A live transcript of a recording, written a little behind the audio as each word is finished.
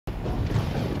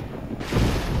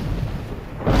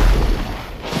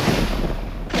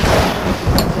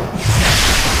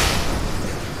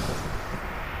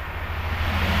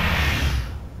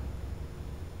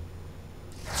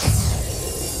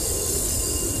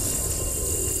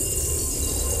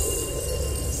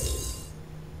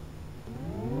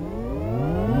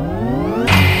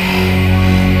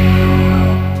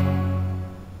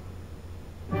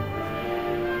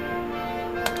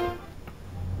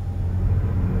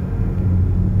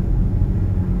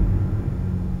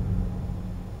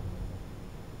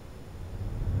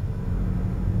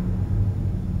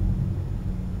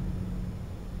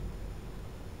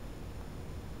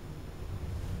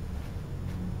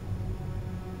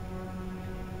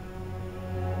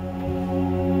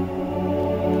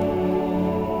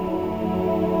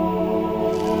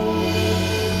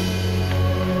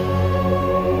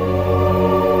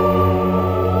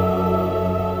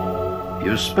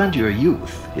spent your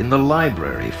youth in the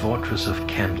library fortress of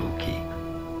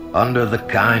Candlekeep, under the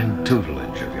kind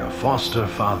tutelage of your foster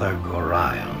father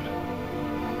Gorion.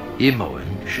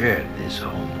 Imoen shared this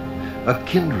home, a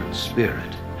kindred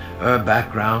spirit. Her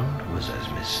background was as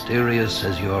mysterious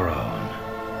as your own.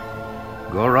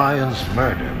 Gorion's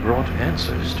murder brought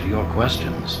answers to your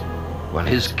questions when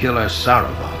his killer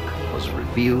Saravok was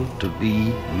revealed to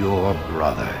be your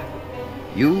brother.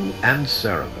 You and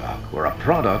Saravok were a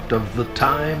product of the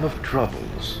Time of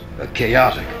Troubles, a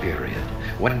chaotic period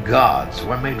when gods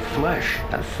were made flesh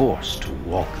and forced to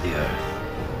walk the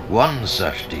earth. One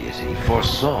such deity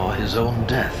foresaw his own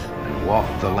death and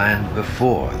walked the land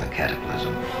before the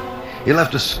cataclysm. He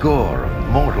left a score of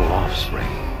mortal offspring,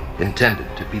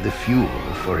 intended to be the fuel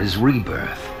for his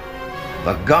rebirth.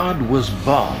 The god was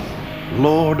Baal,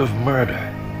 Lord of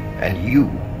Murder, and you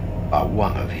are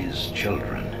one of his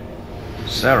children.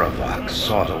 Saravok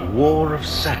sought a war of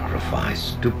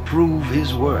sacrifice to prove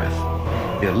his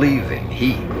worth, believing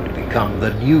he could become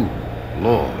the new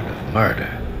Lord of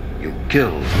Murder. You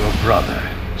killed your brother,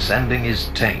 sending his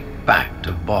taint back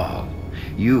to Baal.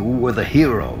 You were the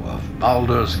hero of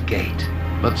Baldur's Gate,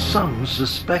 but some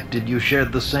suspected you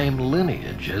shared the same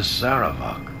lineage as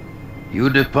Saravok. You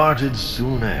departed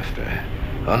soon after,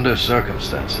 under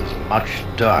circumstances much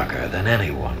darker than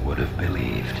anyone would have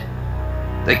believed.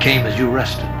 They came as you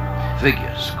rested,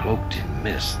 figures cloaked in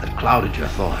mist that clouded your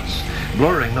thoughts,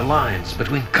 blurring the lines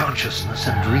between consciousness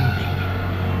and dreaming.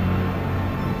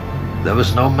 There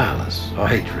was no malice or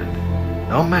hatred,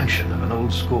 no mention of an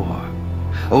old score,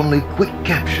 only quick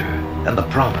capture and the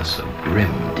promise of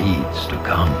grim deeds to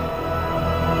come.